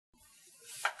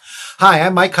Hi,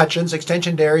 I'm Mike Hutjens,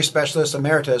 Extension Dairy Specialist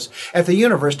Emeritus at the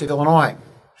University of Illinois.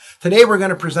 Today we're going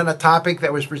to present a topic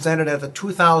that was presented at the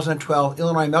 2012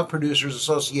 Illinois Milk Producers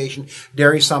Association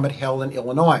Dairy Summit held in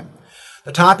Illinois.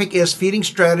 The topic is feeding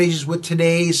strategies with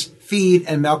today's feed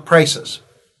and milk prices.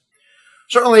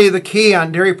 Certainly the key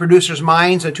on dairy producers'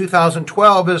 minds in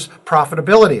 2012 is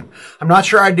profitability. I'm not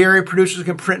sure our dairy producers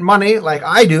can print money like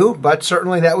I do, but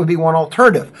certainly that would be one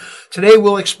alternative. Today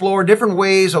we'll explore different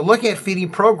ways of looking at feeding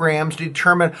programs to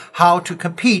determine how to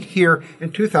compete here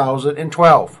in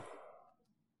 2012.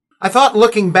 I thought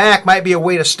looking back might be a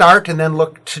way to start and then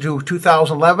look to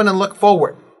 2011 and look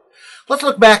forward. Let's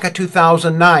look back at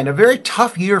 2009, a very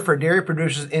tough year for dairy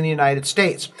producers in the United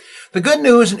States. The good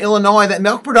news in Illinois that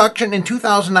milk production in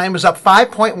 2009 was up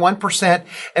 5.1%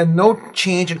 and no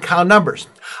change in cow numbers.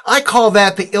 I call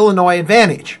that the Illinois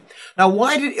advantage. Now,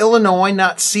 why did Illinois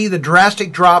not see the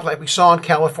drastic drop like we saw in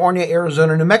California,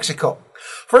 Arizona, and New Mexico?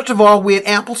 First of all, we had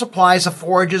ample supplies of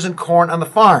forages and corn on the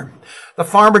farm. The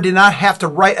farmer did not have to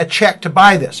write a check to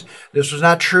buy this. This was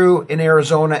not true in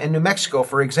Arizona and New Mexico,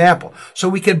 for example. So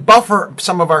we could buffer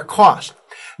some of our costs.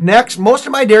 Next, most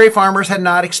of my dairy farmers had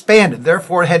not expanded,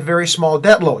 therefore had very small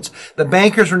debt loads. The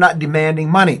bankers were not demanding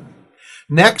money.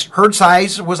 Next, herd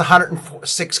size was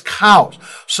 106 cows.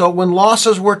 So when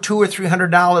losses were $200 or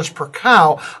 $300 per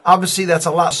cow, obviously that's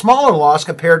a lot smaller loss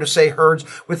compared to, say, herds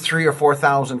with 3,000 or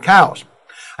 4,000 cows.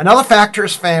 Another factor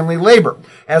is family labor.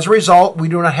 As a result, we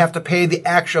do not have to pay the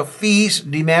actual fees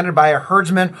demanded by a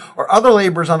herdsman or other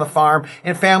laborers on the farm,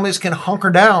 and families can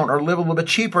hunker down or live a little bit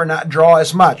cheaper and not draw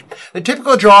as much. The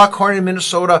typical draw, according to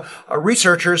Minnesota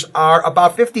researchers, are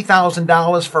about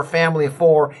 $50,000 for a family of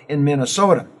 4 in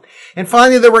Minnesota. And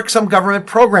finally, there were some government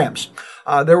programs.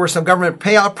 There were some government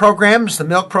payout programs, the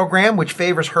milk program, which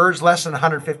favors herds less than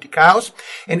 150 cows.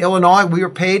 In Illinois, we were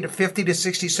paid 50 to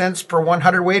 60 cents per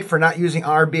 100 weight for not using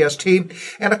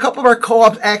RBST. And a couple of our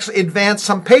co-ops actually advanced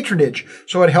some patronage,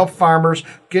 so it helped farmers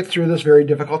get through this very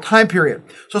difficult time period.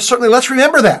 So certainly let's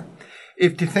remember that.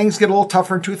 If things get a little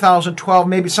tougher in 2012,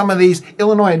 maybe some of these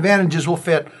Illinois advantages will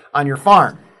fit on your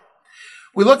farm.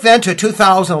 We look then to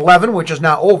 2011, which is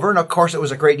now over, and of course it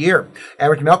was a great year.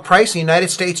 Average milk price in the United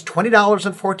States,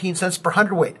 $20.14 per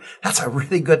hundredweight. That's a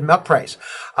really good milk price.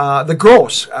 The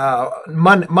gross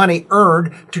money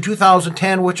earned to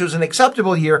 2010, which was an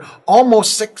acceptable year,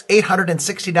 almost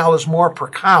 $860 more per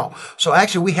cow. So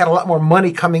actually we had a lot more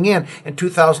money coming in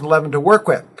 2011 to work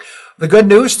with. The good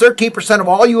news, 13% of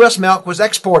all U.S. milk was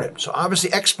exported. So obviously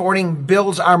exporting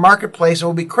builds our marketplace and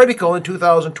will be critical in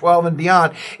 2012 and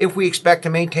beyond if we expect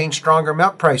to maintain stronger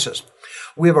milk prices.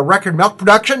 We have a record milk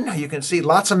production. You can see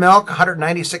lots of milk,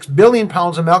 196 billion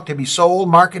pounds of milk to be sold,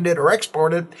 marketed, or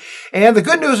exported. And the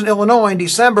good news in Illinois in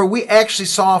December, we actually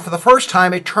saw for the first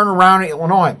time a turnaround in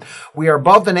Illinois. We are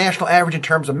above the national average in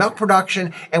terms of milk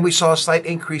production, and we saw a slight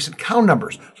increase in cow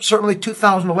numbers. Certainly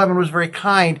 2011 was very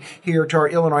kind here to our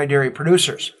Illinois dairy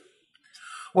producers.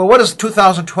 Well, what does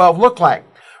 2012 look like?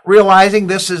 Realizing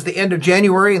this is the end of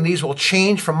January and these will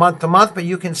change from month to month, but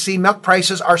you can see milk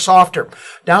prices are softer,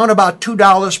 down about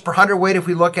 $2 per hundredweight if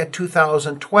we look at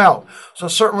 2012. So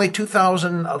certainly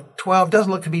 2012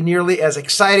 doesn't look to be nearly as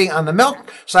exciting on the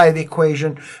milk side of the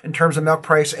equation in terms of milk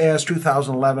price as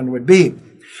 2011 would be.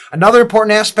 Another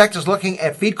important aspect is looking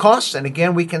at feed costs, and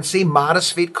again, we can see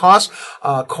modest feed costs,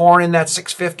 corn in that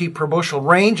 $6.50 per bushel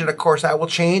range, and of course that will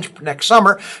change next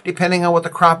summer depending on what the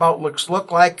crop outlooks look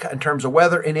like in terms of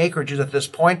weather and acreages at this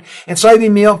point. And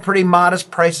soybean meal, pretty modest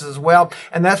prices as well,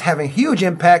 and that's having huge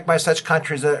impact by such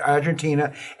countries as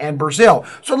Argentina and Brazil.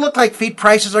 So it looks like feed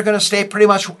prices are going to stay pretty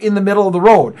much in the middle of the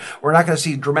road. We're not going to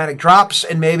see dramatic drops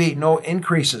and maybe no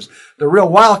increases. The real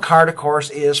wild card, of course,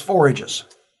 is forages.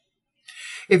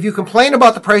 If you complain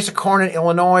about the price of corn in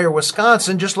Illinois or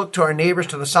Wisconsin, just look to our neighbors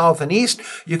to the south and east.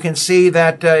 You can see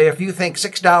that if you think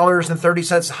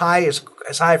 $6.30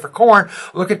 is high for corn,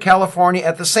 look at California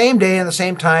at the same day and the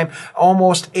same time,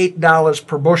 almost $8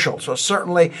 per bushel. So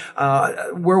certainly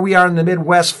where we are in the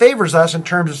Midwest favors us in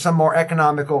terms of some more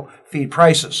economical feed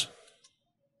prices.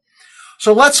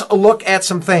 So let's look at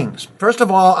some things. First of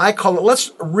all, I call it, let's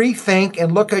rethink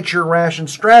and look at your ration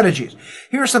strategies.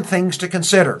 Here are some things to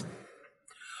consider.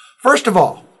 First of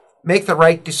all, make the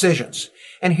right decisions.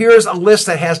 And here's a list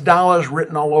that has dollars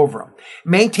written all over them.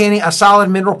 Maintaining a solid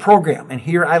mineral program. And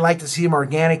here I like to see some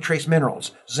organic trace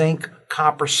minerals, zinc,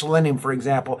 copper, selenium, for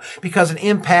example, because it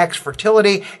impacts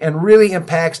fertility and really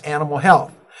impacts animal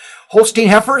health. Holstein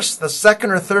heifers, the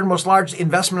second or third most large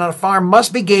investment on a farm,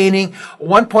 must be gaining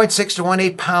 1.6 to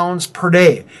 1.8 pounds per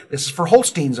day. This is for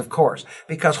Holsteins, of course,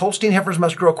 because Holstein heifers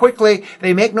must grow quickly.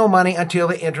 They make no money until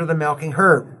they enter the milking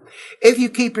herd. If you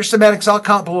keep your somatic cell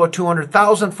count below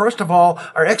 200,000, first of all,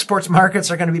 our exports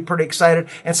markets are going to be pretty excited.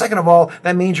 And second of all,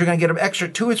 that means you're going to get an extra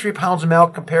 2 or 3 pounds of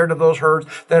milk compared to those herds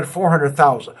that had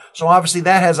 400,000. So obviously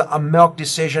that has a milk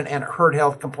decision and a herd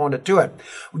health component to it.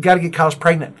 We've got to get cows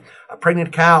pregnant.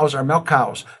 Pregnant cows are milk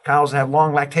cows. Cows that have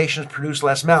long lactations produce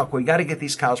less milk. We got to get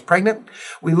these cows pregnant.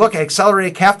 We look at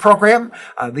accelerated calf program.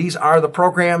 These are the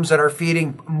programs that are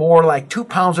feeding more like 2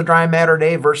 pounds of dry matter a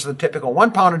day versus the typical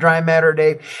 1 pound of dry matter a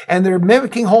day. And they're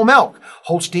mimicking whole milk.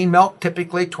 Holstein milk,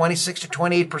 typically 26 to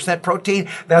 28% protein.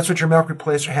 That's what your milk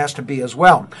replacer has to be as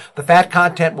well. The fat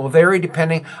content will vary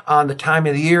depending on the time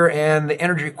of the year and the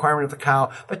energy requirement of the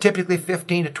cow, but typically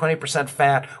 15 to 20%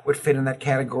 fat would fit in that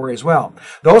category as well.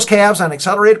 Those calves on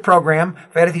accelerated program,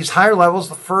 fed at these higher levels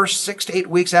the first 6 to 8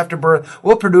 weeks after birth,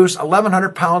 will produce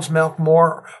 1,100 pounds milk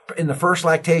more in the first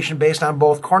lactation based on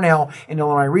both Cornell and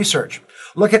Illinois research.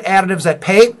 Look at additives that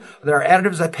pay. There are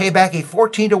additives that pay back a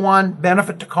 14-to-1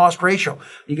 benefit to cost ratio.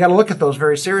 You got to look at those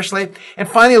very seriously. And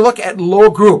finally, look at low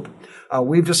group.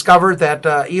 We've discovered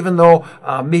that even though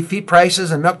meat feed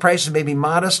prices and milk prices may be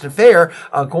modest and fair,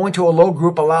 going to a low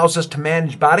group allows us to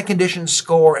manage body condition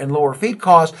score and lower feed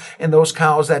costs in those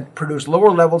cows that produce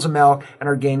lower levels of milk and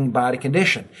are gaining body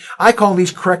condition. I call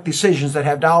these correct decisions that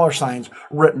have dollar signs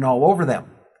written all over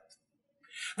them.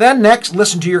 Then next,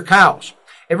 listen to your cows.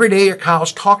 Every day your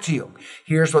cows talk to you.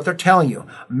 Here's what they're telling you.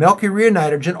 Milk urea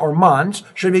nitrogen, or MUNs,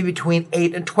 should be between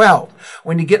 8 and 12.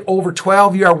 When you get over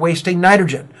 12, you are wasting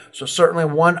nitrogen. So certainly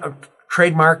one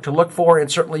trademark to look for, and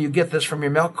certainly you get this from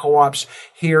your milk co-ops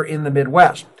here in the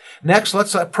Midwest. Next,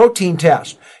 let's protein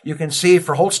test. You can see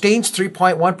for Holsteins,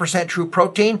 3.1% true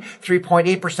protein,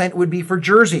 3.8% would be for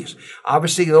Jerseys.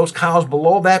 Obviously, those cows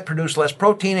below that produce less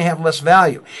protein and have less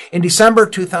value. In December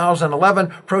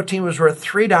 2011, protein was worth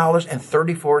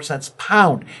 $3.34 a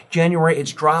pound. January,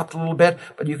 it's dropped a little bit,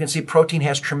 but you can see protein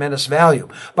has tremendous value.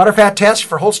 Butterfat test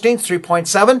for Holsteins,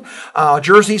 3.7,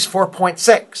 Jerseys,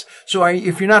 4.6. So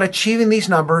if you're not achieving these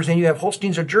numbers and you have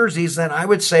Holsteins or Jerseys, then I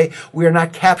would say we are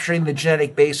not capturing the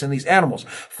genetic base in these animals.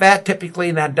 Fat typically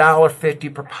in that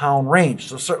 $1.50 per pound range.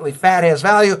 So certainly fat has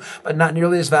value, but not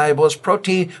nearly as valuable as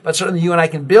protein. But certainly you and I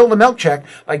can build a milk check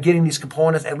by getting these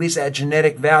components at least at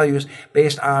genetic values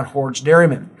based on Horde's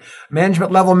dairymen.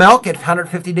 Management level milk at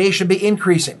 150 days should be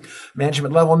increasing.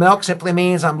 Management level milk simply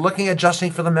means I'm looking at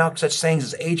adjusting for the milk, such things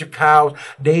as age of cows,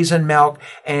 days in milk,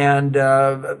 and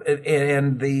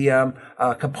the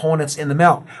components in the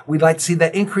milk. We'd like to see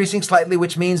that increasing slightly,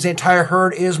 which means the entire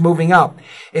herd is moving up.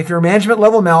 If your management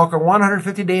level milk or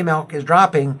 150-day milk is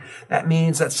dropping, that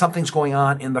means that something's going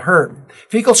on in the herd.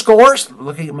 Fecal scores,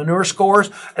 looking at manure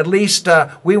scores, at least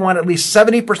we want at least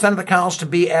 70% of the cows to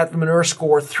be at the manure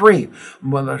score 3.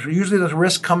 Usually the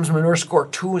risk comes manure score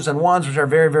 2s and 1s, which are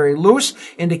very, very loose,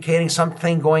 indicating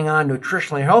something going on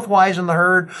nutritionally, health-wise in the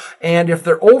herd. And if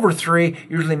they're over 3,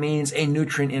 usually means a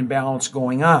nutrient imbalance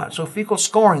going on. So fecal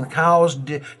scoring, the cows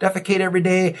defecate every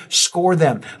day, score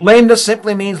them. Lameness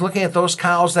simply means looking at those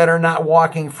cows that are not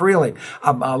walking freely.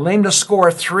 Lameness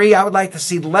score 3, I would like to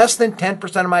see less than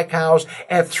 10% of my cows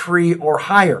at 3 or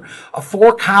higher. A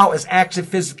 4 cow is actually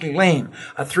physically lame.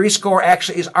 A 3 score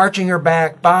actually is arching her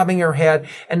back, bobbing her head,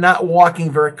 and not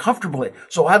walking very comfortably.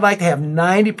 So I'd like to have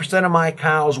 90% of my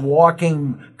cows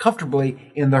walking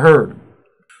comfortably in the herd.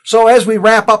 So as we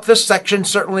wrap up this section,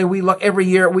 certainly we look every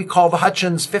year, we call the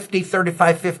Hutjens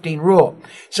 50-35-15 rule.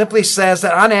 Simply says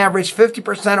that on average,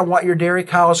 50% of what your dairy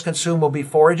cows consume will be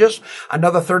forages.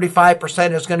 Another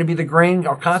 35% is going to be the grain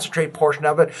or concentrate portion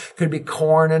of it. Could be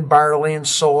corn and barley and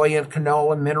soy and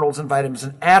canola and minerals and vitamins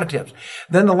and additives.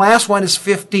 Then the last one is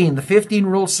 15. The 15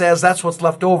 rule says that's what's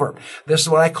left over. This is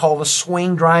what I call the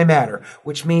swing dry matter,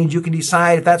 which means you can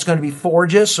decide if that's going to be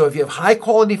forages. So if you have high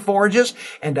quality forages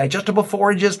and digestible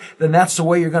forages, then that's the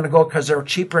way you're going to go because they're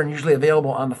cheaper and usually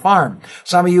available on the farm.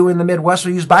 Some of you in the Midwest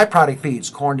will use byproduct feeds,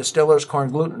 corn distillers,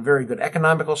 corn gluten, very good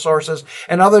economical sources.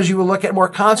 And others you will look at more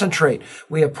concentrate.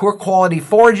 We have poor quality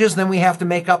forages, then we have to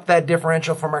make up that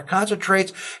differential from our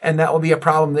concentrates, and that will be a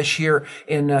problem this year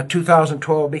in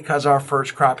 2012 because of our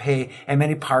first crop hay in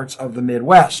many parts of the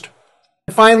Midwest.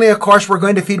 Finally, of course, we're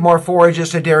going to feed more forages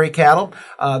to dairy cattle.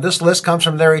 This list comes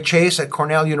from Larry Chase at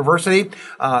Cornell University.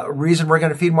 Reason we're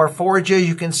going to feed more forages,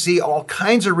 you can see all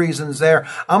kinds of reasons there.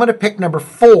 I'm going to pick number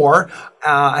 4,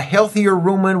 a healthier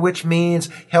rumen, which means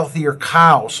healthier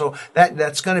cows. So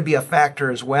that's going to be a factor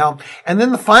as well. And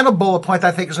then the final bullet point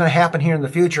I think is going to happen here in the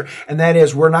future, and that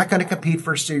is we're not going to compete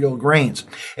for cereal grains.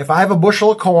 If I have a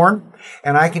bushel of corn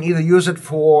and I can either use it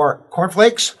for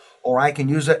cornflakes, or I can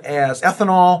use it as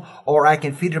ethanol, or I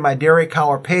can feed it to my dairy cow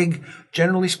or pig,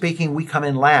 generally speaking, we come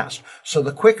in last. So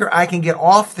the quicker I can get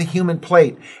off the human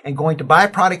plate and going to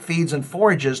byproduct feeds and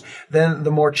forages, then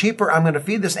the more cheaper I'm going to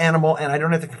feed this animal, and I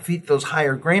don't have to compete those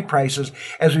higher grain prices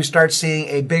as we start seeing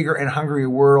a bigger and hungrier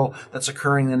world that's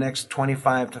occurring in the next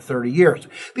 25 to 30 years.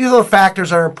 These other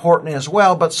factors are important as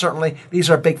well, but certainly these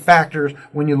are big factors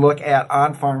when you look at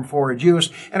on-farm forage use.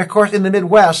 And of course, in the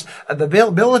Midwest, the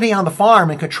availability on the farm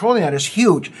and controlling that is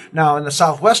huge. Now, in the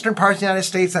southwestern parts of the United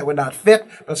States, that would not fit,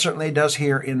 but certainly it does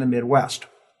here in the Midwest.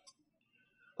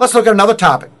 Let's look at another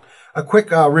topic. A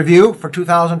quick review for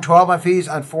 2012 on fees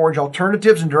on forage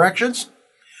alternatives and directions.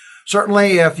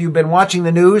 Certainly, if you've been watching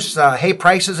the news, hay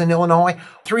prices in Illinois,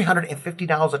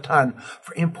 $350 a ton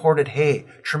for imported hay.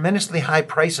 Tremendously high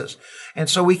prices. And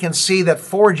so we can see that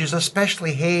forages,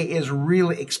 especially hay, is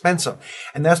really expensive.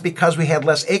 And that's because we had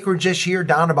less acreage this year,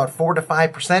 down about 4 to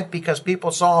 5%, because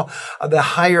people saw the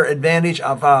higher advantage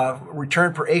of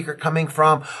return per acre coming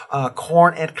from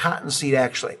corn and cottonseed,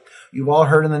 actually. You've all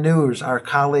heard in the news, our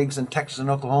colleagues in Texas and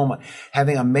Oklahoma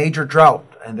having a major drought,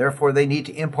 and therefore they need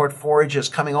to import forages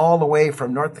coming all the way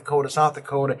from North Dakota, South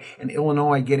Dakota, and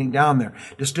Illinois getting down there.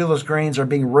 Distillers' grains are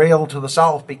being railed to the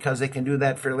south because they can do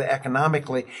that fairly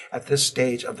economically at this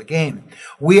stage of the game.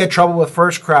 We had trouble with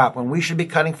first crop. When we should be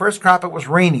cutting first crop, it was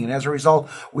raining, and as a result,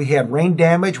 we had rain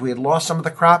damage, we had lost some of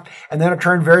the crop, and then it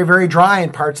turned very, very dry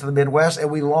in parts of the Midwest, and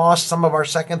we lost some of our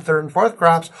second, third, and fourth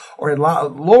crops, or had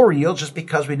lower yields just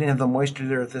because we didn't have the moisture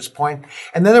there at this point.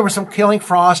 And then there was some killing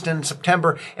frost in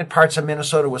September in parts of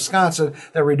Minnesota, Wisconsin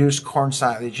that reduced corn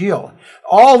silage yield.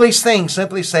 All these things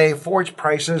simply say forage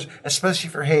prices, especially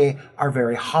for hay, are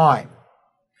very high.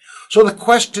 So the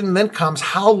question then comes,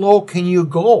 how low can you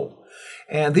go?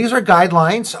 And these are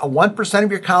guidelines. 1%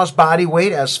 of your cow's body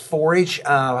weight as forage,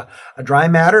 a dry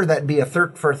matter, that'd be for a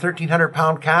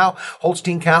 1,300-pound cow,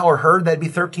 Holstein cow or herd, that'd be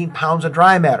 13 pounds of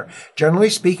dry matter.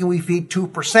 Generally speaking, we feed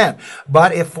 2%.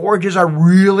 But if forages are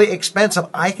really expensive,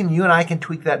 you and I can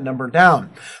tweak that number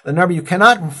down. The number you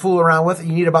cannot fool around with,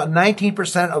 you need about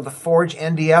 19% of the forage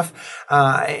NDF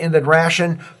in the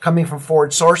ration coming from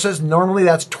forage sources. Normally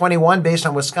that's 21 based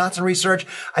on Wisconsin research.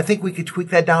 I think we could tweak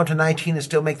that down to 19 and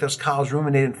still make those cows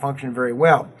ruminate and function very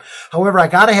well. However, I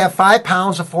got to have 5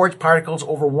 pounds of forage particles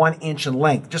over 1 inch in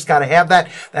length. Just got to have that.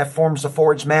 That forms the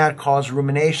forage mat, causes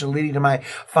rumination, leading to my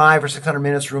 500 or 600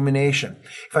 minutes rumination.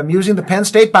 If I'm using the Penn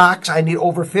State box, I need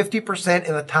over 50%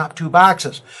 in the top 2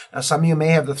 boxes. Now, some of you may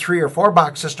have the 3 or 4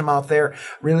 box system out there.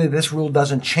 Really, this rule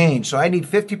doesn't change. So I need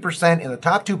 50% in the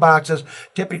top 2 boxes,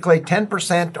 typically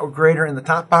 10% or greater in the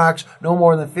top box, no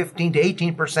more than 15 to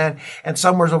 18%, and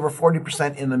somewhere over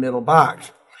 40% in the middle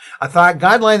box. A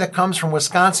guideline that comes from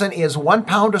Wisconsin is 1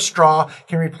 pound of straw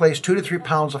can replace 2 to 3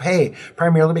 pounds of hay,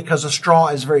 primarily because the straw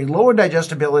is very low in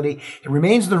digestibility, it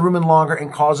remains in the rumen longer,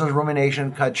 and causes rumination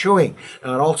and cud chewing.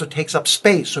 Now, it also takes up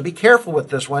space, so be careful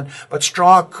with this one, but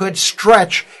straw could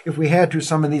stretch if we had to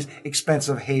some of these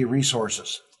expensive hay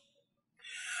resources.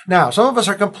 Now, some of us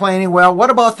are complaining, well,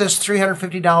 what about this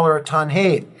 $350 a ton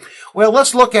hay? Well,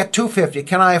 let's look at $250.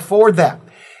 Can I afford that?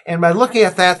 And by looking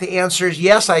at that, the answer is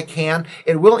yes, I can.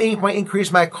 It will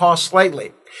increase my cost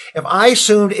slightly. If I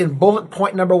assumed in bullet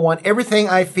point number 1, everything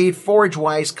I feed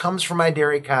forage-wise comes from my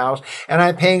dairy cows, and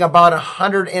I'm paying about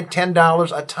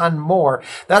 $110 a ton more,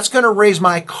 that's going to raise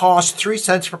my cost 3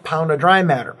 cents per pound of dry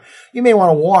matter. You may want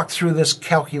to walk through this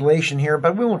calculation here,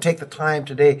 but we won't take the time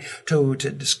today to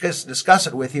discuss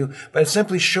it with you. But it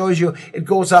simply shows you it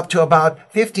goes up to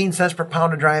about 15 cents per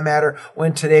pound of dry matter,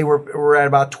 when today we're at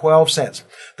about 12 cents.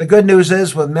 The good news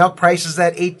is, with milk prices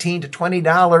at $18 to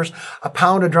 $20, a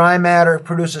pound of dry matter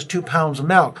produces 2 pounds of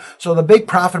milk. So the big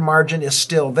profit margin is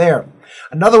still there.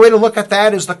 Another way to look at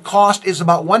that is the cost is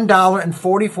about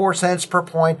 $1.44 per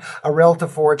point, a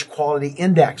relative forage quality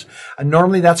index. And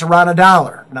normally that's around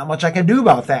 $1. Not much I can do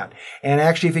about that. And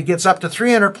actually, if it gets up to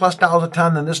 $300+ a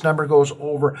ton, then this number goes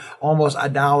over almost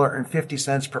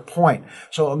 $1.50 per point.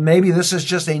 So maybe this is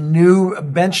just a new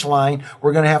bench line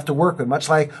we're going to have to work with. Much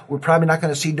like we're probably not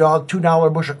going to see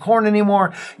 $2 bushel corn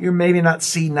anymore, you're maybe not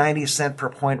see 90 cent per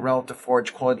point relative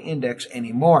forage quality index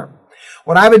anymore.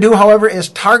 What I would do, however, is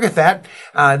target that.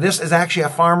 This is actually a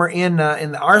farmer in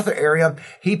the Arthur area.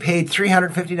 He paid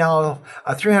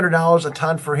 $300 a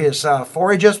ton for his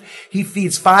forages. He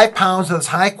feeds 5 pounds of this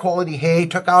high-quality hay,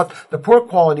 took out the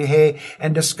poor-quality hay,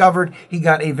 and discovered he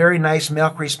got a very nice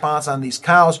milk response on these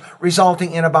cows,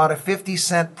 resulting in about a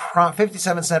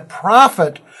 57-cent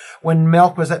profit when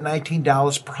milk was at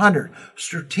 $19 per 100.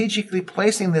 Strategically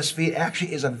placing this feed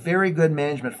actually is a very good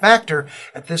management factor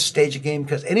at this stage of game,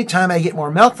 because anytime I get more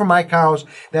milk from my cows,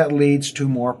 that leads to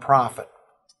more profit.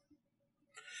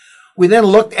 We then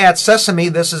looked at Sesame.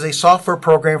 This is a software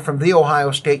program from The Ohio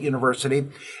State University.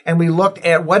 And we looked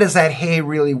at what is that hay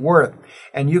really worth.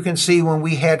 And you can see when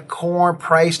we had corn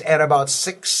priced at about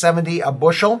 $6.70 a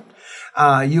bushel,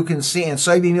 you can see, and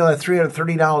soybean meal at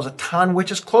 $330 a ton,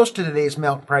 which is close to today's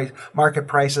milk price, market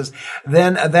prices,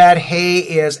 then that hay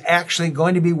is actually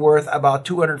going to be worth about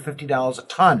 $250 a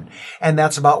ton. And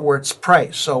that's about where it's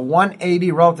priced. So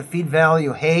 180 relative feed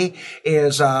value hay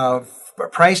is,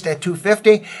 priced at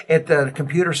 $250. The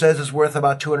computer says it's worth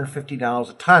about $250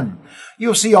 a ton.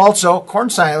 You'll see also corn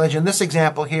silage. In this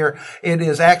example here, it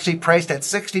is actually priced at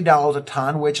 $60 a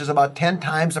ton, which is about 10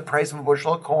 times the price of a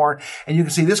bushel of corn. And you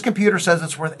can see this computer says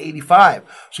it's worth $85.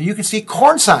 So you can see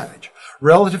corn silage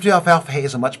relative to alfalfa hay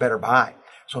is a much better buy.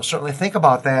 So certainly think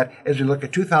about that as we look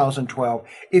at 2012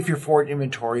 if your forage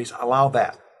inventories allow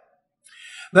that.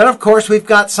 Then, of course, we've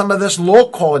got some of this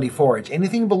low-quality forage.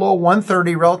 Anything below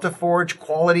 130 relative forage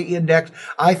quality index,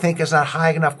 I think, is not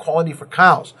high enough quality for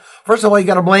cows. First of all, you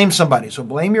got to blame somebody. So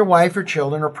blame your wife, your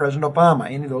children, or President Obama.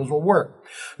 Any of those will work.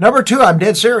 Number two, I'm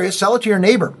dead serious. Sell it to your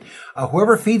neighbor.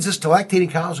 Whoever feeds this to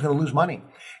lactating cows is going to lose money.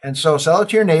 And so sell it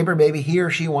to your neighbor. Maybe he or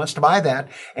she wants to buy that,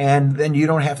 and then you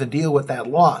don't have to deal with that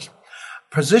loss.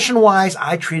 Position-wise,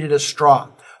 I treat it as straw.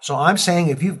 So I'm saying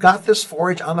if you've got this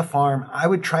forage on the farm, I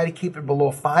would try to keep it below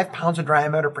 5 pounds of dry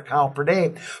matter per cow per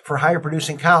day for higher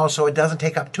producing cows so it doesn't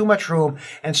take up too much room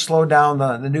and slow down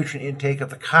the nutrient intake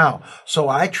of the cow. So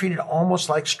I treat it almost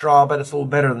like straw, but it's a little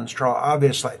better than straw,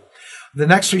 obviously. The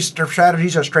next three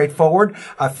strategies are straightforward.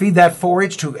 Feed that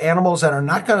forage to animals that are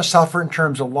not going to suffer in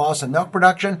terms of loss in milk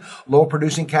production.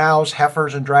 Low-producing cows,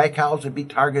 heifers, and dry cows would be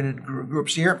targeted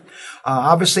groups here.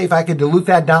 Obviously, if I could dilute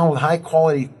that down with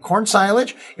high-quality corn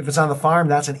silage, if it's on the farm,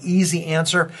 that's an easy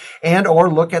answer. And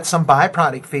or look at some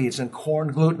byproduct feeds and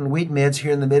corn, gluten, wheat mids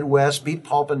here in the Midwest, beet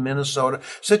pulp in Minnesota,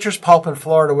 citrus pulp in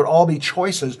Florida would all be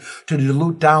choices to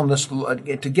dilute down this,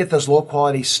 to get this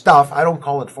low-quality stuff. I don't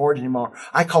call it forage anymore.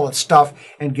 I call it stuff.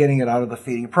 And getting it out of the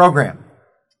feeding program.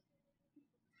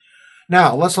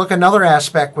 Now, let's look at another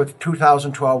aspect with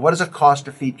 2012. What does it cost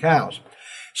to feed cows?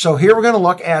 So here we're going to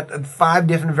look at 5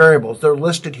 different variables. They're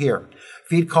listed here.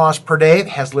 Feed cost per day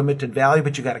has limited value,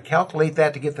 but you got to calculate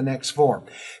that to get the next 4.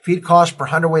 Feed cost per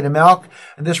hundredweight of milk,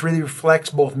 and this really reflects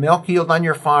both milk yield on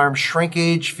your farm,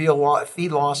 shrinkage, feed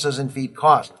losses, and feed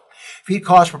cost. Feed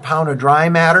cost per pound of dry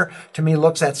matter, to me,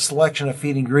 looks at selection of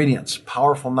feed ingredients.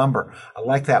 Powerful number. I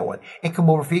like that one. Income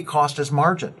over feed cost is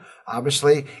margin.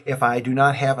 Obviously, if I do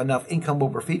not have enough income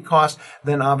over feed cost,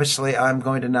 then obviously I'm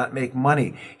going to not make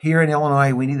money. Here in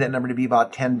Illinois, we need that number to be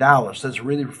about $10. So this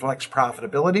really reflects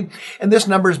profitability. And this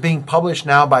number is being published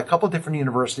now by a couple of different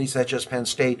universities, such as Penn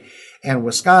State and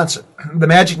Wisconsin. The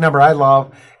magic number I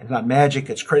love, it's not magic,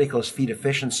 it's critical, is feed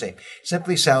efficiency. It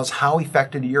simply says how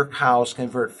effective your cows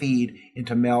convert feed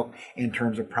into milk in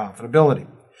terms of profitability.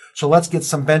 So let's get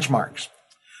some benchmarks.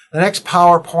 The next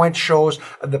PowerPoint shows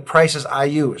the prices I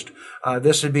used.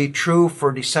 This would be true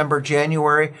for December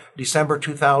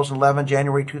 2011,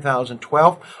 January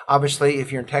 2012. Obviously,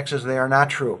 if you're in Texas, they are not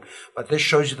true. But this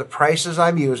shows you the prices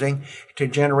I'm using to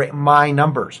generate my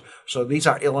numbers. So these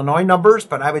are Illinois numbers,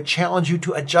 but I would challenge you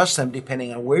to adjust them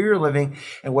depending on where you're living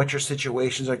and what your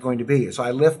situations are going to be. So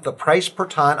I lift the price per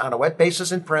ton on a wet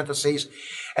basis in parentheses,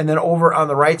 and then over on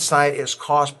the right side is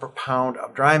cost per pound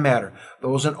of dry matter.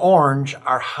 Those in orange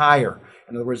are higher.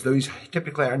 In other words, those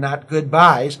typically are not good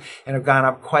buys and have gone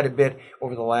up quite a bit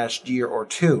over the last year or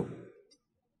two.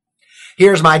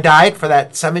 Here's my diet for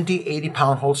that 70,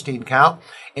 80-pound Holstein cow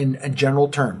in general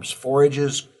terms.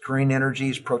 Forages, green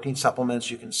energies, protein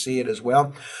supplements, you can see it as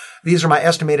well. These are my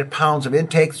estimated pounds of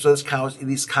intake. So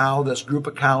this group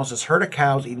of cows, this herd of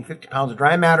cows eating 50 pounds of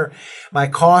dry matter. My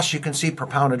cost, you can see per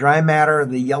pound of dry matter.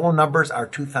 The yellow numbers are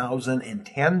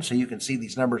 2010. So you can see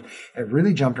these numbers have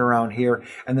really jumped around here.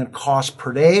 And then cost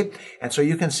per day. And so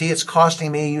you can see it's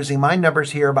costing me, using my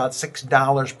numbers here, about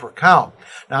 $6 per cow.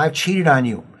 Now I've cheated on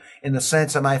you, in the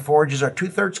sense that my forages are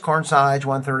 2/3 corn silage,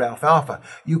 1/3 alfalfa.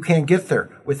 You can't get there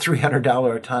with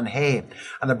 $300 a ton hay.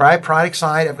 On the byproduct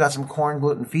side, I've got some corn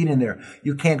gluten feed in there.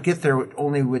 You can't get there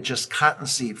only with just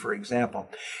cottonseed, for example.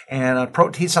 And on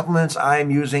protein supplements, I'm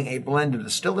using a blend of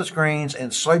distilled grains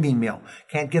and soybean meal.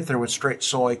 Can't get there with straight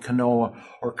soy, canola,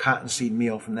 or cottonseed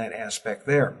meal from that aspect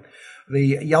there.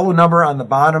 The yellow number on the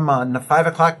bottom on the 5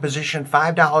 o'clock position,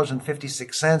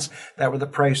 $5.56. That were the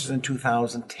prices in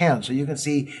 2010. So you can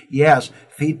see, yes,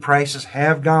 feed prices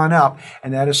have gone up,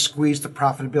 and that has squeezed the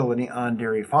profitability on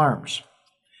dairy farms.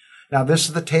 Now, this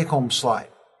is the take-home slide.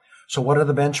 So what are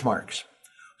the benchmarks?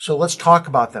 So let's talk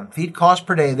about them. Feed cost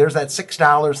per day, there's that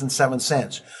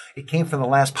 $6.07. It came from the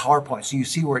last PowerPoint, so you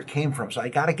see where it came from. So I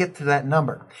got to get to that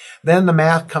number. Then the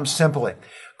math comes simply.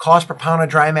 Cost per pound of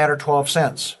dry matter, 12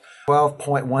 cents.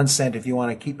 12.1 cent if you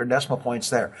want to keep your decimal points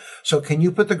there. So can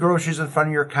you put the groceries in front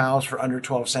of your cows for under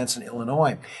 12 cents in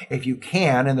Illinois? If you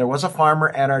can, and there was a farmer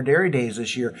at our dairy days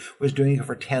this year was doing it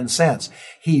for 10 cents.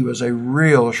 He was a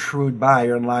real shrewd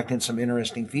buyer and locked in some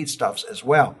interesting feedstuffs as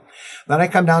well. Then I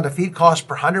come down to feed cost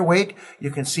per hundredweight. You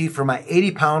can see for my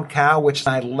 80-pound cow, which is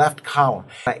my left column,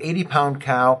 my 80-pound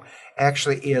cow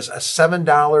actually is a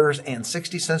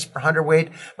 $7.60 per hundredweight.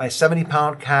 My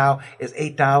 70-pound cow is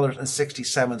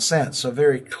 $8.67. So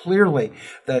very clearly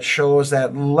that shows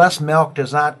that less milk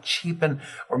does not cheapen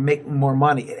or make more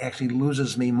money. It actually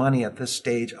loses me money at this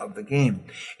stage of the game.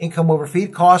 Income over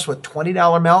feed cost with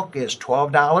 $20 milk is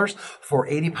 $12 for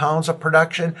 80 pounds of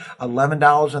production,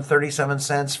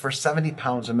 $11.37 for 70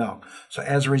 pounds of milk. So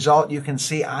as a result, you can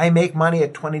see I make money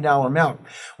at $20 milk.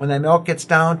 When that milk gets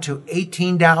down to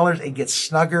 $18, it gets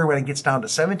snugger. When it gets down to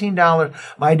 $17,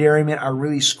 my dairymen are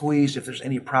really squeezed if there's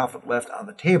any profit left on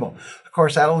the table. Of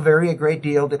course, that'll vary a great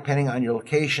deal depending on your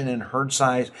location and herd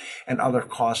size and other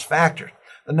cost factors.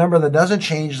 The number that doesn't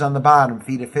change is on the bottom,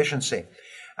 feed efficiency.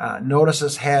 Notice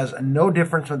this has no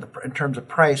difference in terms of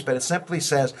price, but it simply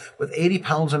says with 80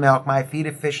 pounds of milk, my feed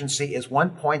efficiency is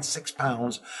 1.6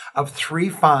 pounds of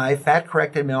 3.5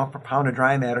 fat-corrected milk per pound of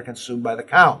dry matter consumed by the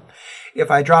cow.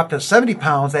 If I drop to 70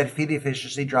 pounds, that feed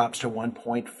efficiency drops to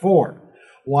 1.4.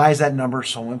 Why is that number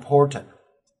so important?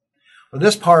 Well,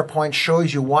 this PowerPoint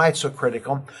shows you why it's so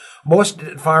critical. Most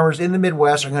farmers in the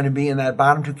Midwest are going to be in that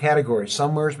bottom two categories,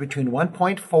 somewhere between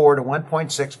 1.4 to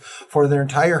 1.6 for their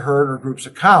entire herd or groups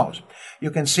of cows.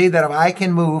 You can see that if I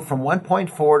can move from 1.4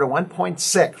 to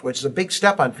 1.6, which is a big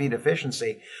step on feed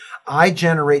efficiency, I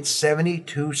generate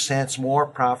 72 cents more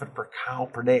profit per cow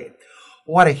per day.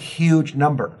 What a huge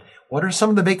number. What are some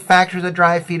of the big factors that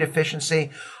drive feed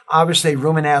efficiency? Obviously,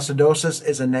 rumen acidosis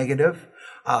is a negative.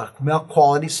 Milk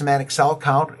quality, somatic cell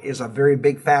count is a very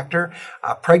big factor.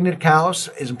 Pregnant cows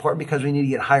is important because we need to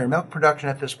get higher milk production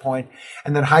at this point.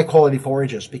 And then high quality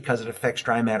forages because it affects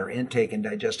dry matter intake and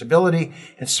digestibility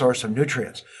and source of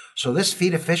nutrients. So this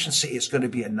feed efficiency is going to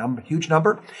be a huge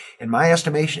number. In my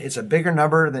estimation, it's a bigger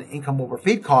number than income over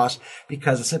feed cost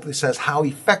because it simply says how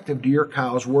effective do your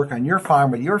cows work on your farm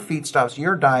with your feedstuffs,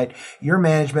 your diet, your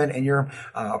management, and your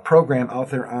program out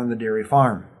there on the dairy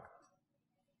farm.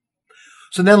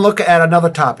 So then look at another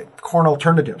topic, corn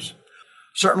alternatives.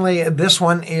 Certainly this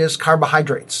one is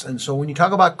carbohydrates. And so when you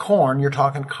talk about corn, you're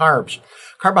talking carbs.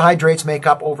 Carbohydrates make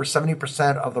up over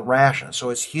 70% of the ration,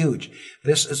 so it's huge.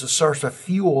 This is a source of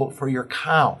fuel for your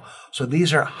cow. So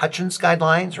these are Hutjens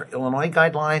guidelines or Illinois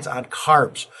guidelines on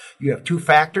carbs. You have two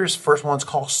factors. First one's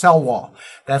called cell wall.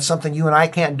 That's something you and I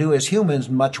can't do as humans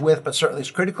much with, but certainly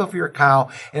it's critical for your cow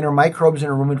and her microbes in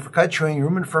her rumen for cud chewing,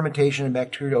 rumen fermentation, and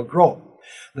bacterial growth.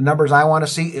 The numbers I want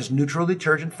to see is neutral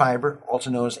detergent fiber, also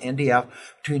known as NDF,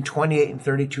 between 28 and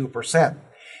 32%.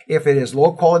 If it is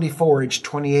low quality forage,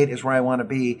 28 is where I want to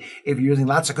be. If you're using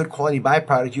lots of good quality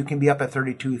byproducts, you can be up at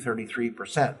 32,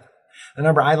 33%. The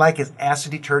number I like is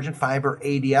acid detergent fiber,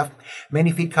 ADF.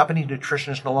 Many feed companies,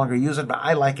 nutritionists no longer use it, but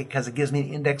I like it because it gives me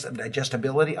an index of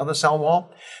digestibility of the cell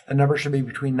wall. The number should be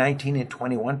between 19 and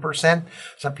 21%.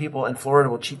 Some people in Florida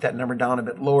will cheat that number down a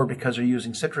bit lower because they're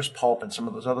using citrus pulp and some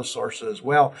of those other sources as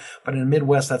well. But in the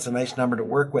Midwest, that's a nice number to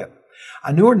work with.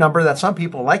 A newer number that some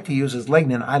people like to use is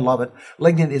lignin. I love it.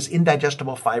 Lignin is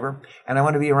indigestible fiber, and I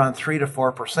want to be around 3 to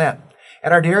 4%.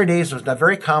 At our dairy days, it was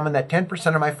very common that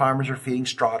 10% of my farmers were feeding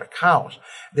straw to cows.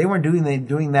 They weren't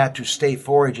doing that to stay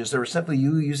forages. They were simply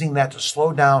using that to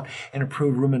slow down and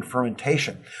improve rumen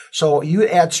fermentation. So you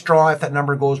add straw if that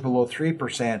number goes below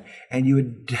 3%, and you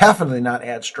would definitely not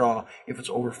add straw if it's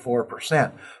over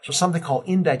 4%. So something called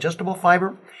indigestible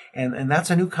fiber, and that's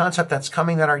a new concept that's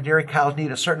coming that our dairy cows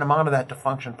need a certain amount of that to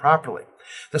function properly.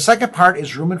 The second part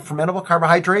is rumen fermentable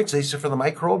carbohydrates. These are for the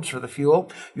microbes, for the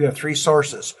fuel. You have three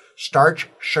sources: starch,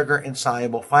 sugar, and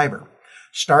soluble fiber.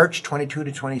 Starch, 22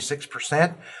 to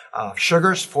 26%.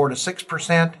 Sugars, 4 to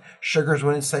 6%. Sugars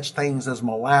within such things as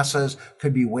molasses,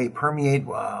 could be whey permeate,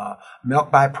 milk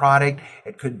byproduct.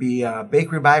 It could be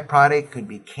bakery byproduct. Could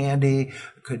be candy.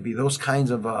 It could be those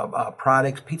kinds of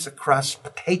products. Pizza crust,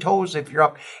 potatoes. If you're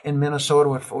up in Minnesota,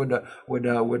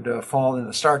 would fall in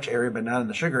the starch area, but not in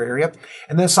the sugar area.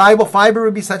 And then soluble fiber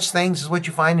would be such things as what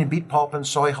you find in beet pulp and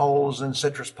soy hulls and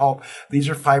citrus pulp. These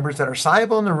are fibers that are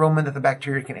soluble in the rumen that the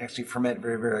bacteria can actually ferment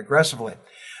very, very aggressively.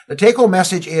 The take-home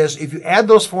message is if you add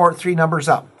those three numbers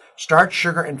up, starch,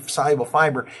 sugar, and soluble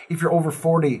fiber. If you're over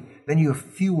 40, then you've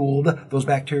fueled those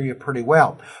bacteria pretty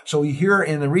well. So we hear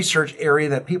in the research area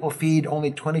that people feed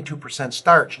only 22%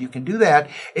 starch. You can do that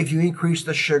if you increase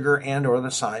the sugar and or the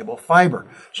soluble fiber.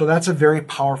 So that's a very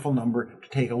powerful number to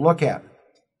take a look at.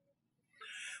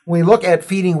 When we look at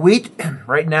feeding wheat,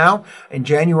 right now, in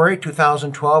January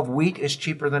 2012, wheat is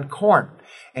cheaper than corn.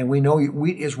 And we know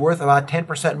wheat is worth about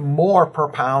 10% more per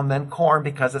pound than corn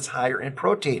because it's higher in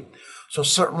protein. So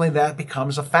certainly that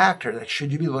becomes a factor. That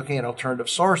should you be looking at alternative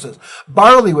sources.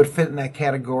 Barley would fit in that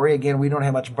category. Again, we don't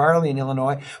have much barley in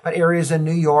Illinois, but areas in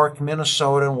New York,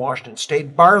 Minnesota, and Washington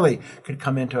State, barley could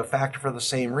come into a factor for the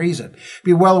same reason.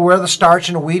 Be well aware the starch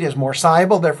in wheat is more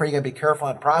soluble, therefore you got to be careful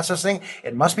on processing.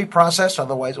 It must be processed,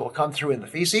 otherwise it will come through in the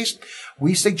feces.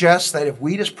 We suggest that if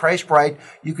wheat is priced right,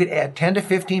 you could add 10 to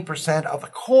 15% of the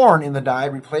corn in the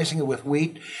diet, replacing it with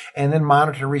wheat, and then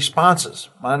monitor responses.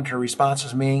 Monitor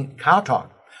responses meaning cow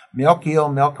talk, milk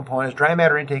yield, milk components, dry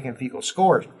matter intake, and fecal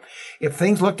scores. If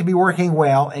things look to be working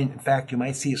well, and in fact you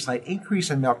might see a slight increase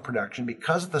in milk production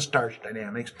because of the starch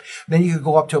dynamics, then you could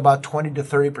go up to about 20 to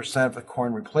 30% of the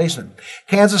corn replacement.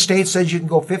 Kansas State says you can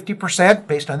go 50%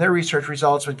 based on their research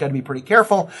results, but you've got to be pretty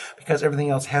careful because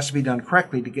everything else has to be done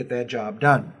correctly to get that job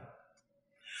done.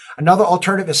 Another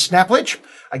alternative is snaplage.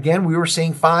 Again, we were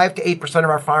seeing 5 to 8% of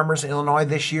our farmers in Illinois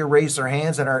this year raise their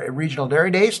hands at our regional dairy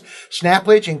days.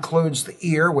 Snaplage includes the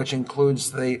ear, which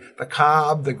includes the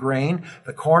cob, the grain,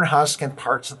 the corn husk, and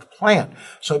parts of the plant.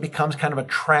 So it becomes kind of a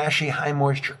trashy,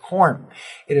 high-moisture corn.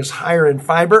 It is higher in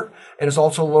fiber. It is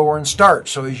also lower in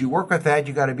starch. So as you work with that,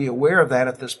 you've got to be aware of that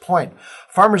at this point.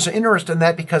 Farmers are interested in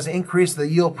that because they increase the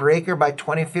yield per acre by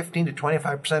 15 to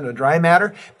 25% of the dry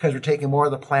matter because we're taking more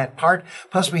of the plant part.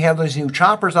 Plus, we have those new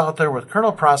choppers out there with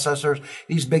kernel processors,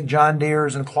 these big John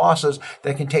Deeres and Clauses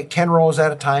that can take 10 rows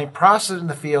at a time, process it in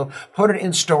the field, put it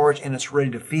in storage, and it's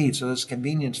ready to feed. So this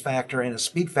convenience factor and a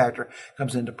speed factor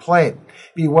comes into play.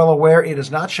 Be well aware it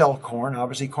is not shell corn.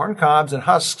 Obviously, corn cobs and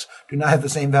husks do not have the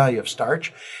same value of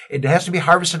starch. It has to be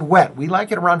harvested wet. We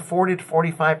like it around 40 to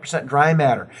 45% dry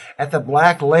matter at the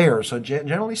black layer. So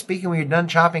generally speaking, when you're done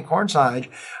chopping corn silage,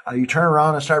 you turn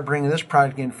around and start bringing this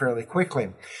product in fairly quickly.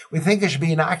 We think it should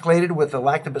be inoculated with the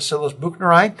Lactobacillus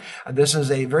buchneri. This is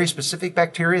a very specific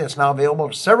bacteria that's now available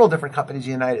to several different companies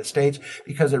in the United States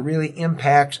because it really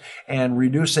impacts and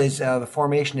reduces the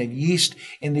formation of yeast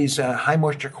in these high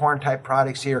moisture corn type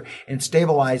products here and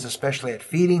stabilize, especially at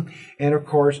feeding. And of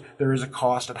course, there is a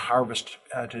cost at harvest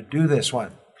to do this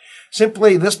one.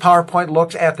 Simply, this PowerPoint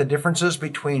looks at the differences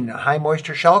between high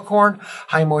moisture shell corn,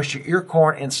 high moisture ear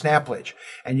corn, and snaplage.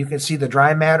 And you can see the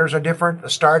dry matters are different. The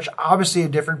starch obviously are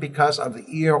different because of the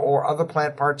ear or other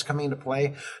plant parts coming into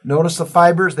play. Notice the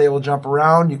fibers, they will jump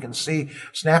around. You can see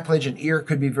snaplage and ear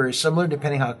could be very similar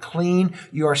depending how clean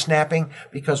you are snapping,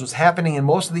 because what's happening in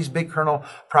most of these big kernel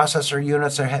processor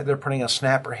units, they're putting a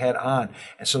snapper head on.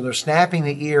 And so they're snapping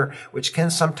the ear, which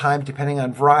can sometimes, depending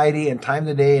on variety and time of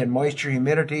the day and moisture,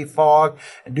 humidity, fog,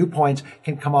 and dew points,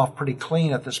 can come off pretty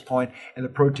clean at this point, and the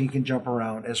protein can jump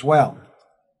around as well.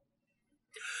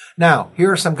 Now,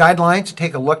 here are some guidelines to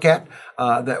take a look at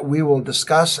that we will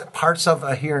discuss parts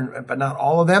of here, but not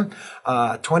all of them.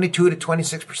 22 to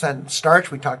 26% starch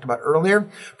we talked about earlier.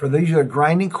 For those who are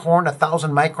grinding corn,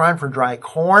 1,000 micron for dry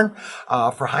corn.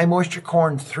 For high moisture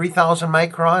corn, 3,000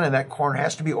 micron, and that corn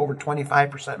has to be over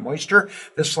 25% moisture.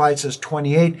 This slide says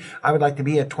 28. I would like to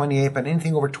be at 28, but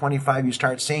anything over 25, you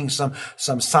start seeing some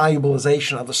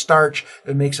solubilization of the starch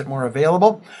that makes it more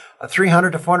available. 300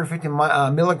 to 450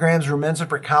 milligrams rumensin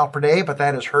per cow per day, but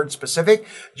that is herd specific.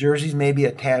 Jerseys may be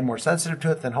a tad more sensitive to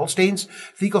it than Holsteins.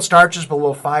 Fecal starches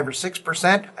below 5 or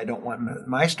 6%. I don't want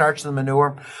my starch in the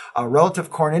manure. Relative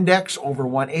corn index over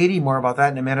 180. More about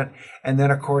that in a minute. And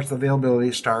then, of course, the availability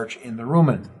of starch in the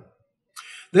rumen.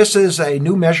 This is a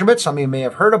new measurement some of you may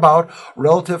have heard about,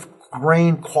 relative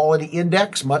grain quality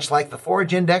index, much like the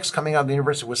forage index coming out of the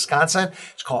University of Wisconsin.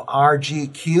 It's called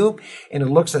RGQ, and it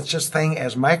looks at just thing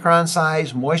as micron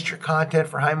size, moisture content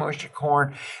for high moisture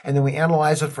corn, and then we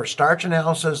analyze it for starch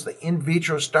analysis, the in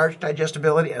vitro starch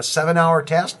digestibility, a 7-hour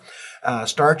test.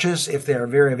 Starches, if they are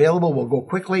very available, will go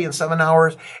quickly in 7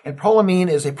 hours. And prolamine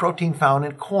is a protein found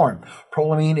in corn.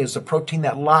 Prolamine is a protein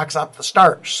that locks up the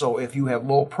starch. So if you have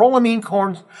low prolamine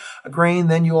corn grain,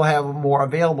 then you will have more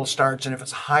available starch than if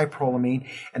it's high prolamine.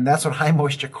 And that's what high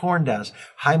moisture corn does.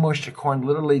 High moisture corn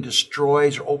literally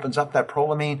destroys or opens up that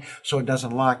prolamine so it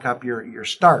doesn't lock up your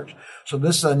starch. So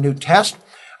this is a new test.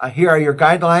 Here are your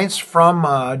guidelines from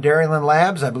Dairyland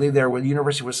Labs. I believe they're with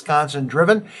University of Wisconsin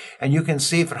driven. And you can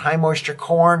see for high moisture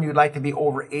corn, you'd like to be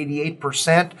over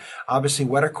 88%. Obviously,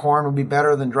 wetter corn would be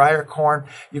better than drier corn.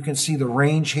 You can see the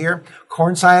range here.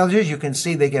 Corn silages, you can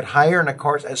see they get higher. And of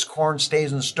course, as corn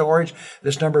stays in storage,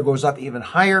 this number goes up even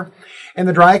higher. And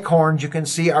the dry corns, you can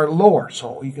see, are lower.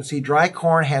 So you can see dry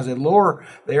corn has a lower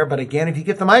there. But again, if you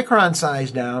get the micron size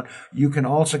down, you can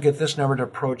also get this number to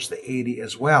approach the 80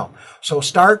 as well. So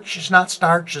starch is not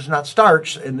starch is not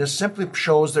starch. And this simply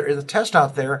shows there is a test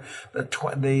out there, the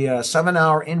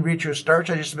 7-hour in vitro starch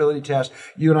digestibility test.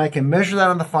 You and I can measure that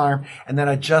on the farm and then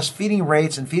adjust feeding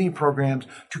rates and feeding programs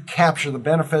to capture the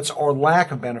benefits or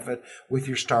lack of benefit with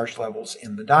your starch levels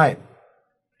in the diet.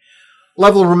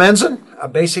 Level of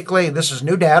rumensin, basically this is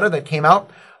new data that came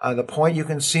out. The point you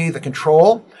can see the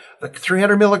control, the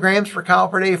 300 milligrams per cow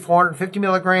per day, 450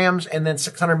 milligrams, and then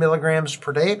 600 milligrams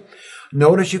per day.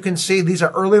 Notice you can see these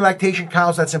are early lactation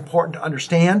cows. That's important to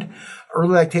understand.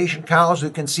 Early lactation cows, you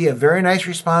can see a very nice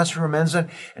response to rumensin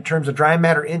in terms of dry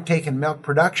matter intake and milk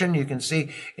production. You can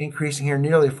see increasing here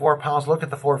nearly 4 pounds. Look at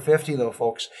the 450 though,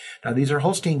 folks. Now these are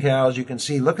Holstein cows. You can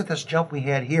see, look at this jump we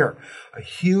had here. A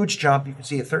huge jump. You can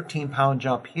see a 13-pound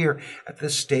jump here at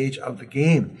this stage of the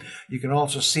game. You can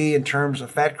also see in terms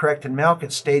of fat-corrected milk,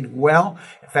 it stayed well.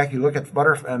 In fact, you look at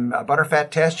butter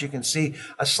fat test, you can see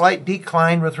a slight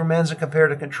decline with rumensin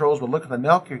compared to controls. But look at the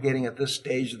milk you're getting at this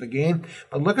stage of the game.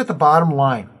 But look at the bottom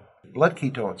line, blood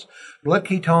ketones. Blood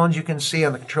ketones you can see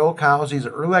on the control cows. These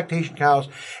are early lactation cows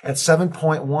at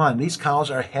 7.1. These cows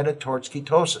are headed towards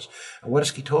ketosis. And what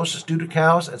does ketosis do to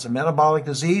cows? It's a metabolic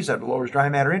disease that lowers dry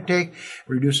matter intake,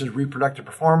 reduces reproductive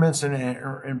performance, and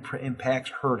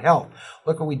impacts herd health.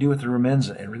 Look what we do with the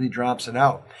rumensin. It really drops it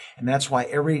out. And that's why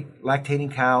every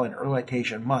lactating cow in early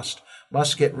lactation must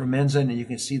get rumensin, and you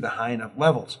can see the high enough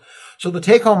levels. So the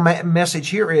take-home message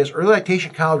here is early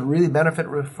lactation cows really benefit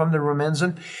from the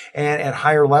rumensin, and at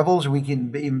higher levels we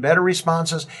can even better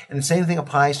responses. And the same thing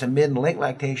applies to mid and late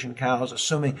lactation cows,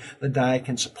 assuming the diet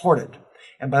can support it.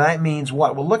 And by that means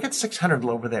what? Well, look at 600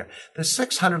 over there. The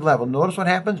 600 level. Notice what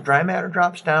happens. Dry matter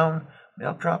drops down,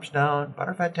 milk drops down,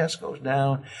 butterfat test goes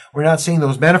down. We're not seeing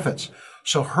those benefits.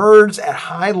 So herds at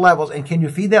high levels, and can you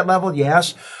feed that level?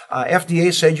 Yes.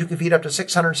 FDA said you can feed up to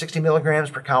 660 milligrams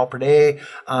per cow per day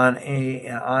on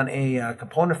a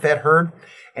component fed herd.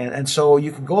 And so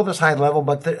you can go this high level,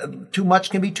 but too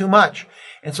much can be too much.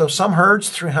 And so some herds,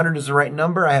 300 is the right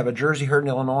number. I have a Jersey herd in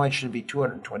Illinois. It should be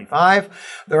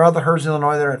 225. There are other herds in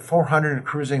Illinois that are at 400 and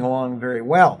cruising along very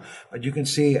well. But you can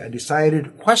see a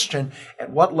decided question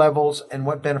at what levels and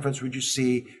what benefits would you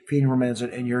see feeding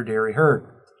rumensin in your dairy herd.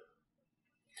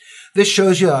 This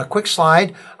shows you a quick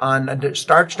slide on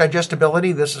starch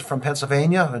digestibility. This is from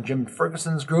Pennsylvania, Jim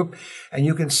Ferguson's group. And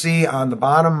you can see on the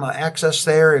bottom axis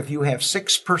there, if you have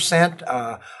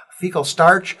 6% fecal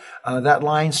starch, that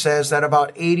line says that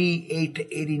about 88 to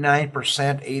 89%,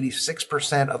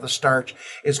 86% of the starch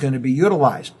is going to be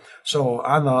utilized. So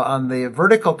on the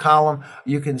vertical column,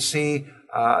 you can see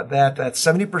that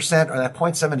 70% or that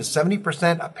 0.7 is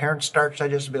 70% apparent starch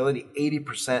digestibility,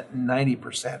 80%,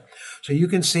 90%. So you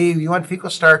can see you want fecal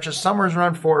starches somewhere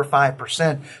around 4 or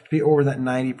 5% to be over that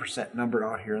 90% number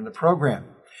out here in the program.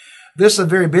 This is a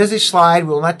very busy slide.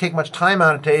 We will not take much time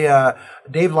on it today.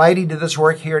 Dave Leidy did this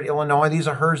work here at Illinois. These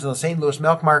are herds in the St. Louis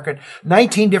milk market,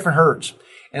 19 different herds.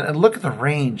 And look at the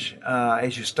range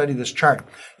as you study this chart.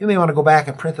 You may want to go back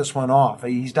and print this one off.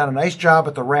 He's done a nice job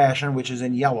at the ration, which is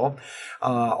in yellow.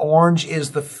 Orange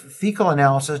is the fecal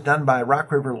analysis done by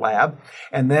Rock River Lab.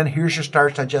 And then here's your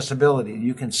starch digestibility.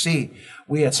 You can see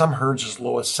we had some herds as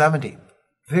low as 70.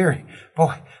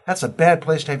 Boy, that's a bad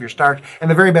place to have your starch.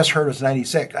 And the very best herd was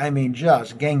 96. I mean,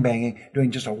 just gangbanging, doing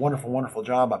just a wonderful, wonderful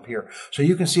job up here. So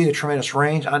you can see the tremendous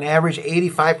range. On average,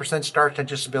 85% starch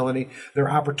digestibility. There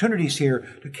are opportunities here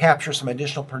to capture some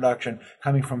additional production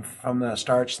coming from the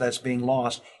starch that's being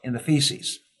lost in the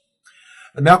feces.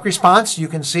 The milk response, you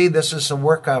can see this is some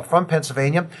work from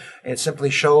Pennsylvania. It simply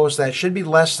shows that it should be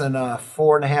less than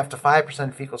 4.5 to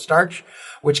 5% fecal starch,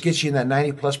 which gets you in that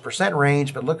 90+%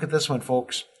 range. But look at this one,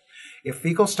 folks. If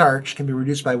fecal starch can be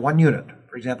reduced by 1 unit,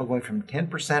 for example, going from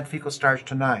 10% fecal starch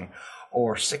to 9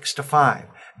 or 6 to 5,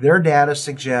 their data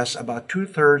suggests about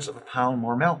 2/3 of a pound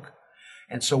more milk.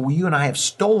 And so you and I have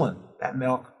stolen that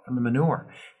milk from the manure.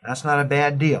 That's not a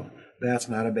bad deal. That's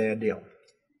not a bad deal.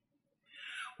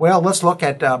 Well, let's look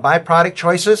at byproduct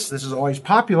choices. This is always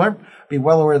popular. Be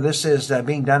well aware this is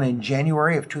being done in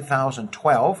January of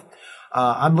 2012.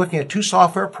 I'm looking at 2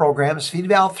 software programs,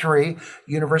 FeedVal 3,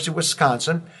 University of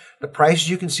Wisconsin. The prices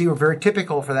you can see were very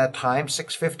typical for that time,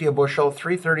 $6.50 a bushel,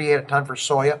 $3.38 a ton for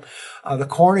soya. The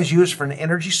corn is used for an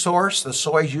energy source. The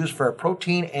soy is used for a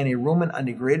protein and a rumen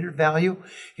undegraded value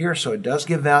here, so it does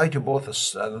give value to both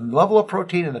the level of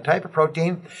protein and the type of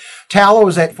protein. Tallow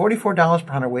is at $44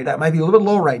 per hundredweight. That might be a little bit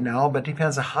low right now, but it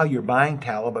depends on how you're buying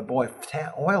tallow. But boy,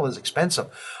 oil is expensive.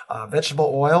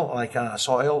 Vegetable oil, like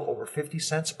soy oil, over 50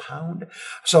 cents a pound.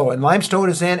 So, and limestone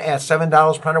is in at $7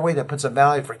 per hundredweight. That puts a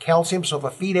value for calcium. So if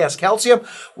a feed has calcium,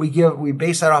 we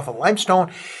base that off of limestone.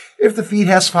 If the feed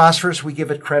has phosphorus, we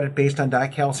give it credit based on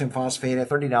dicalcium phosphate at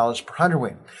 $30 per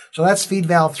hundredweight. So that's feed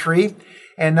val 3.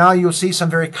 And now you'll see some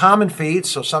very common feeds.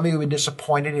 So some of you will be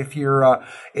disappointed if you're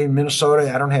in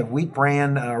Minnesota. I don't have wheat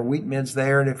bran or wheat mids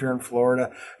there. And if you're in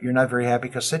Florida, you're not very happy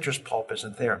because citrus pulp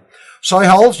isn't there. Soy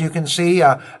hulls, you can see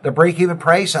the break-even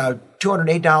price,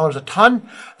 $208 a ton.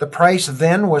 The price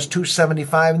then was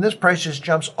 $275, and this price just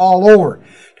jumps all over,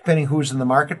 depending who's in the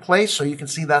marketplace. So you can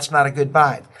see that's not a good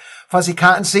buy. Fuzzy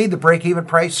cottonseed, the break-even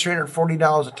price,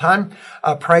 $340 a ton,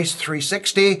 price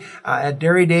 $360. At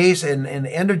Dairy Days in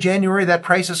the end of January, that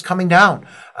price is coming down.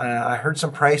 I heard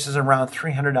some prices around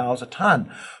 $300 a ton.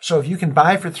 So if you can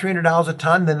buy for $300 a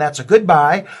ton, then that's a good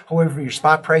buy. However, your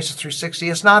spot price is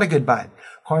 $360. It's not a good buy.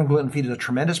 Corn gluten feed is a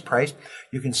tremendous price.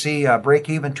 You can see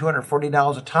break-even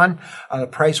 $240 a ton, the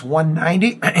price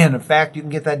 $190, and in fact, you can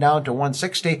get that down to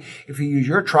 $160 if you use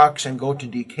your trucks and go to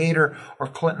Decatur or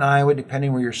Clinton, Iowa,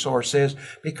 depending where your source is,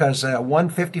 because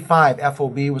 $155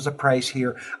 FOB was the price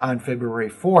here on February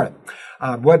 4th.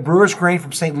 Wet brewer's grain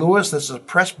from St. Louis. This is a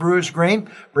pressed brewer's grain.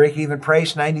 Break-even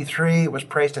price $93. It was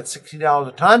priced at $60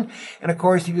 a ton. And of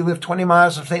course, if you live 20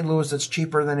 miles from St. Louis, it's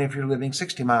cheaper than if you're living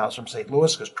 60 miles from St.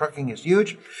 Louis because trucking is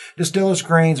huge. Distiller's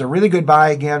grains, a really good buy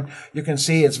again. You can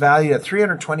see it's valued at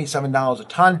 $327 a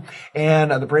ton,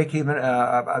 and the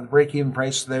break-even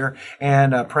price there,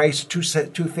 and price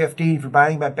 $250 if you're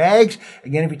buying by bags.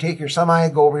 Again, if you take your semi,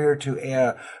 go over here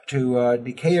to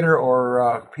Decatur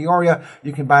or Peoria,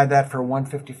 you can buy that for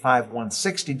 $155,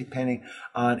 $160, depending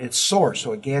on its source.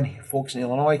 So again, folks in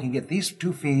Illinois can get these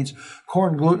two feeds,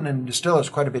 corn gluten and distillers,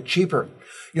 quite a bit cheaper.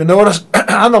 You'll notice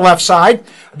on the left side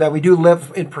that we do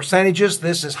live in percentages.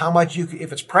 This is how much if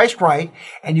it's priced right,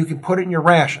 and you can put it in your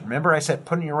ration. Remember I said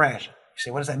put it in your ration. You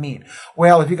say, what does that mean?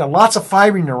 Well, if you've got lots of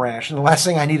fiber in your ration, the last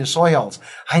thing I need is soy hulls.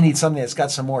 I need something that's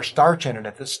got some more starch in it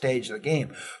at this stage of the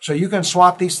game. So you can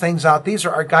swap these things out. These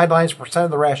are our guidelines for percent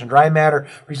of the ration dry matter.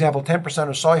 For example, 10%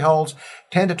 of soy hulls,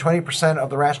 10 to 20% of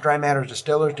the ration dry matter is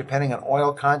distillers, depending on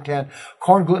oil content.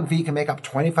 Corn gluten feed can make up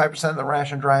 25% of the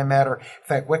ration dry matter. In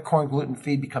fact, wet corn gluten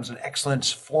feed becomes an excellent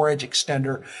forage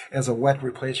extender as a wet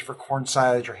replacement for corn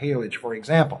silage or haylage, for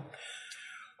example.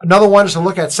 Another one is to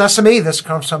look at sesame. This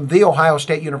comes from The Ohio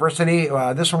State University.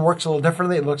 This one works a little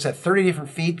differently. It looks at 30 different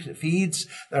feeds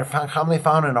that are commonly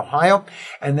found in Ohio,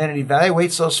 and then it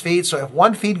evaluates those feeds. So if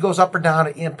one feed goes up or down,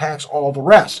 it impacts all the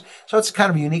rest. So it's kind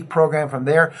of a unique program from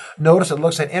there. Notice it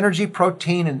looks at energy,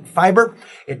 protein, and fiber.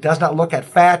 It does not look at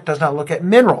fat, does not look at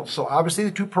minerals. So obviously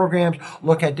the two programs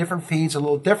look at different feeds a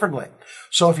little differently.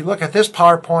 So if you look at this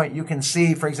PowerPoint, you can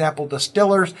see, for example,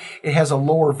 distillers, it has a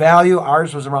lower value.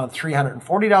 Ours was around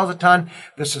 $340 a ton.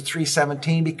 This is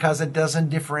 $317 because it doesn't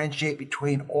differentiate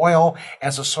between oil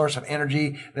as a source of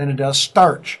energy than it does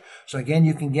starch. So again,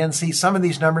 you can again see some of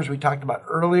these numbers we talked about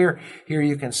earlier. Here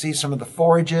you can see some of the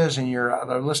forages, and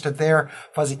they're listed there.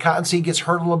 Fuzzy cottonseed gets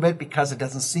hurt a little bit because it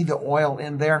doesn't see the oil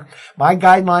in there. My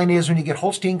guideline is when you get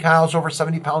Holstein cows over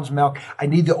 70 pounds of milk, I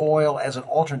need the oil as an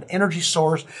alternate energy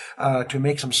source to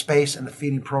make some space in the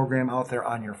feeding program out there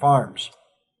on your farms.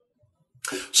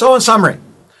 So in summary,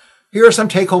 here are some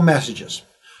take-home messages.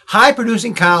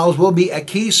 High-producing cows will be a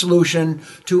key solution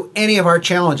to any of our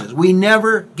challenges. We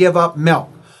never give up milk.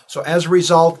 So as a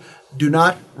result, do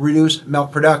not reduce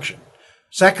milk production.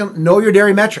 Second, know your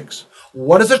dairy metrics.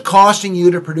 What is it costing you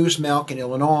to produce milk in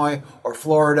Illinois or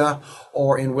Florida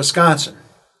or in Wisconsin?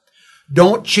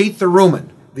 Don't cheat the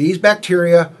rumen. These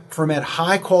bacteria ferment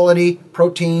high-quality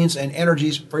proteins and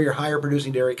energies for your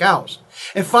higher-producing dairy cows.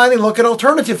 And finally, look at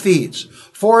alternative feeds,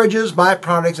 forages,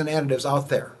 byproducts, and additives out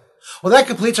there. Well, that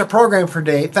completes our program for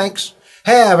today. Thanks.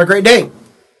 Have a great day.